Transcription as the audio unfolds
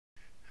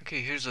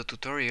Okay, here's a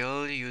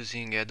tutorial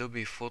using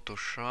Adobe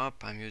Photoshop.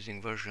 I'm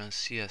using version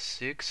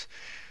CS6.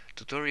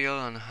 Tutorial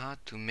on how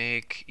to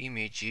make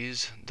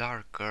images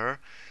darker.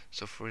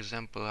 So for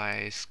example,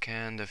 I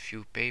scanned a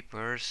few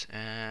papers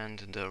and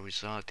the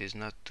result is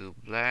not too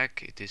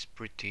black, it is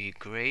pretty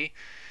gray.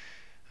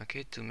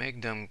 Okay, to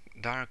make them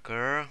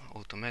darker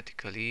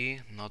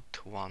automatically, not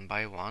one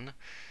by one,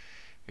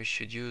 we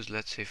should use,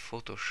 let's say,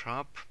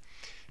 Photoshop.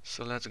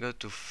 So let's go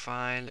to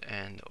File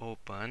and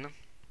Open.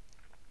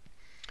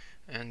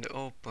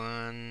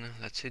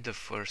 Let's say, the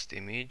first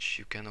image.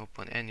 You can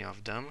open any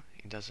of them,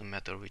 it doesn't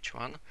matter which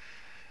one.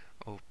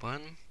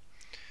 Open.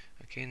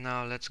 Okay,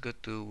 now let's go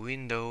to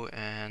Window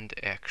and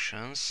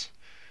Actions.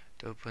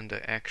 To open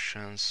the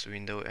Actions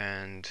window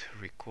and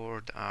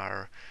record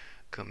our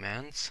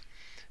commands,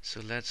 so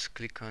let's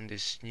click on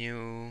this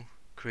new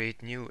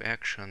Create New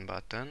Action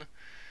button.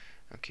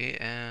 Okay,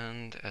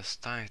 and as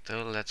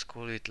title, let's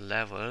call it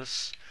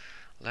Levels.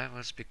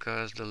 Levels,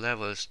 because the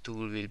levels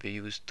tool will be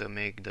used to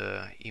make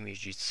the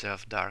image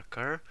itself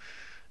darker.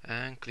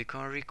 And click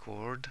on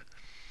record.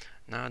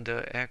 Now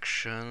the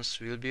actions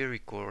will be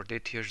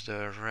recorded. Here's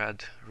the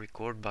red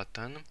record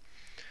button.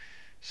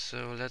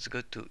 So let's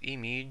go to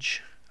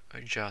Image,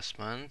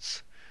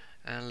 Adjustments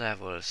and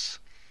Levels.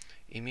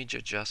 Image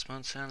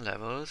Adjustments and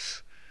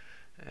Levels,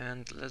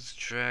 and let's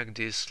drag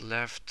this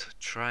left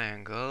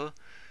triangle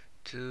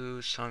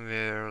to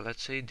somewhere,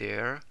 let's say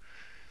there.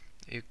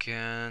 You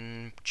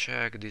can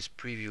check this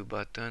preview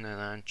button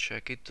and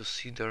uncheck it to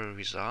see the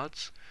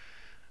results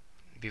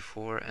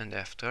before and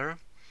after.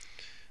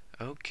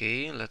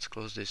 Okay, let's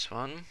close this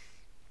one,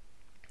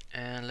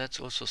 and let's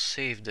also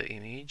save the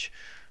image.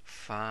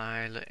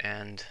 File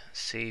and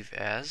Save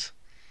As.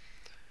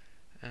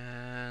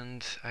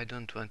 And I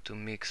don't want to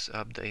mix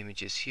up the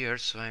images here,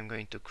 so I'm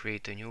going to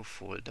create a new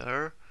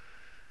folder.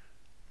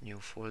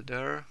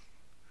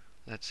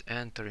 Let's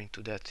enter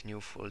into that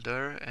new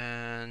folder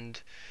and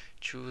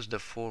choose the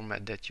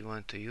format that you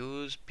want to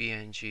use.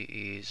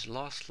 PNG is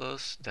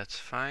lossless, that's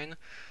fine.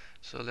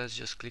 So let's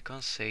just click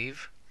on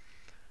Save.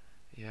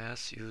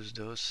 Yes, use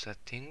those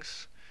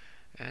settings.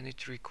 And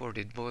it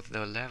recorded both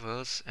the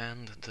levels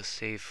and the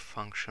save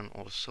function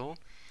also.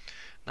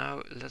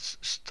 Now let's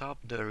stop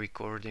the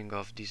recording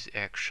of these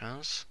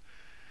actions.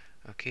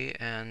 Okay,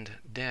 and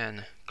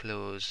then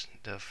close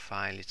the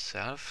file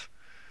itself.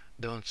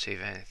 Don't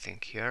save anything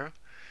here.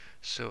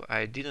 So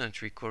I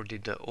didn't record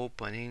the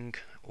opening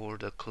or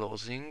the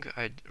closing,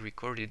 I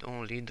recorded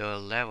only the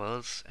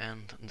levels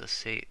and the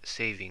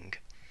saving.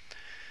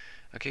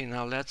 Okay,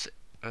 now let's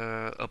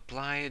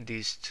apply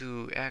these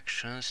two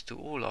actions to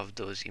all of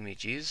those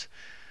images.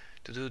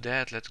 To do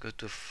that, let's go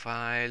to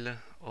File,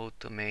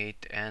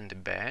 Automate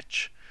and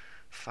Batch.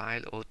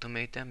 File,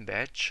 Automate and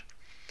Batch.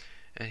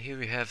 And here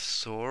we have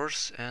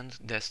source and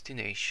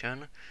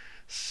destination.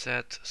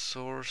 Set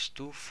source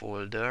to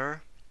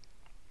folder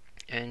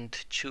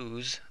and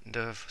choose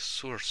the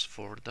source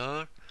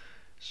folder.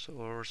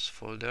 Source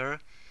folder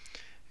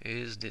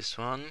is this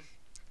one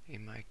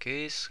in my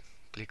case.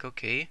 Click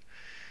OK.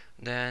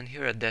 Then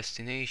here at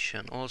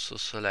destination, also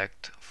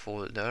select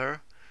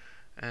folder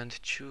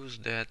and choose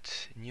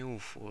that new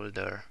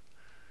folder.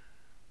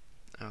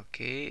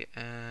 Okay,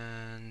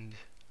 and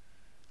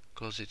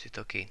close it with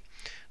OK.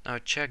 Now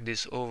check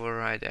this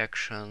override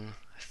action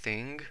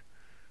thing.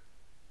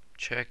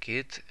 Check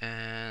it,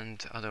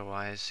 and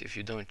otherwise, if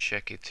you don't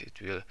check it,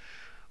 it will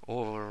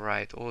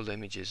overwrite all the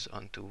images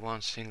onto one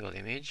single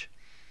image.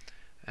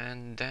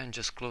 And then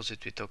just close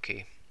it with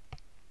OK.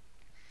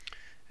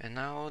 And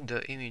now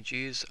the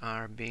images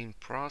are being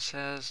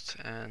processed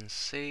and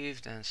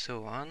saved and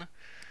so on.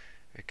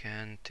 We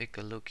can take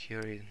a look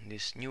here in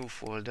this new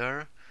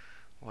folder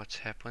what's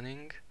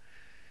happening,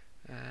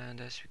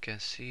 and as you can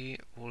see,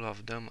 all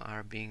of them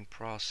are being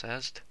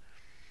processed,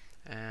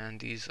 and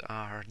these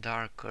are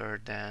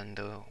darker than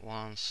the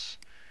ones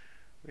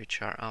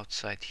which are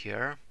outside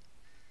here.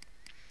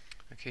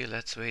 Okay,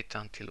 let's wait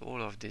until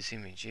all of these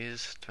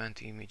images,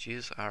 20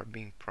 images, are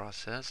being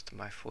processed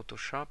by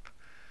Photoshop.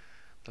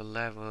 The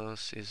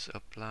levels is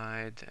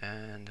applied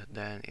and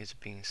then it's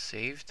being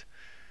saved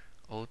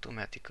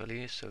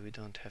automatically, so we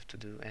don't have to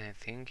do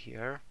anything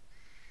here.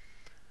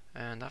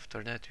 And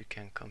after that we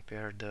can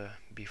compare the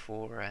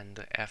before and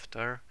the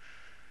after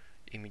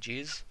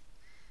images,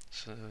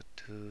 so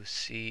to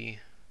see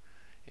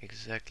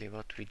exactly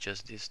what we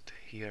just did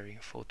here in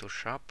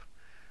Photoshop.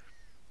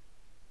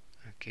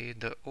 Okay,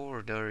 the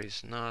order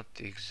is not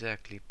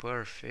exactly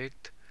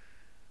perfect.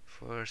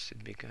 First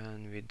it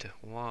began with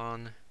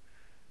 1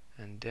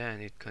 and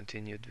then it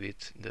continued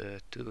with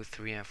the 2,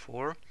 3 and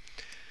 4.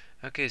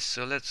 Okay,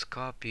 so let's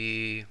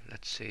copy,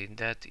 let's say,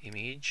 that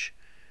image.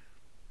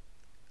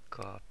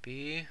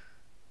 Copy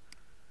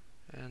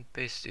and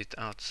paste it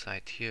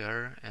outside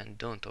here, and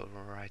don't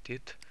overwrite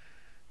it.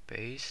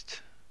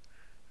 Paste.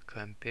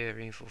 Compare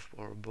info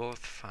for both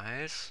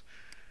files.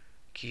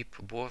 Keep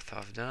both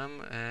of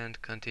them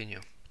and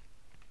continue.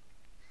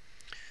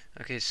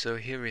 Okay, so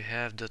here we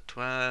have the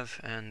 12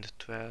 and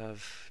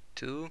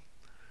 12.2.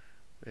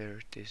 where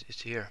it is.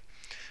 It's here.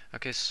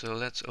 Okay, so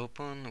let's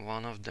open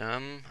one of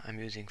them. I'm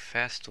using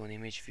Fastone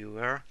Image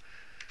Viewer.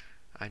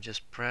 I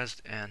just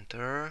pressed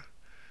enter,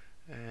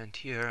 and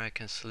here I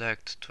can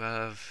select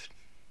 12,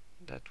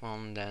 that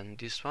one, then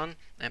this one,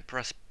 and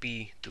press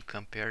P to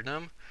compare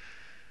them.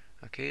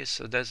 Okay,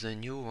 so that's the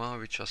new one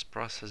which was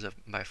processed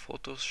by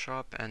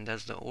Photoshop, and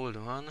that's the old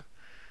one,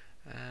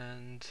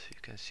 and you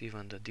can see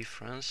even the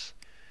difference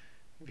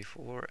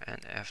before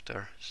and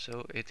after.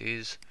 So it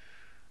is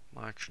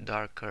much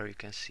darker, you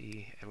can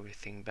see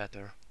everything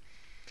better.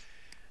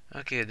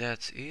 Okay,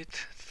 that's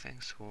it.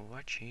 Thanks for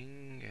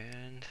watching,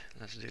 and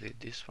let's delete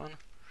this one,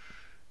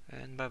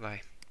 and bye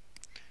bye.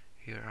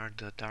 Here are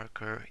the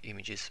darker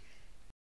images.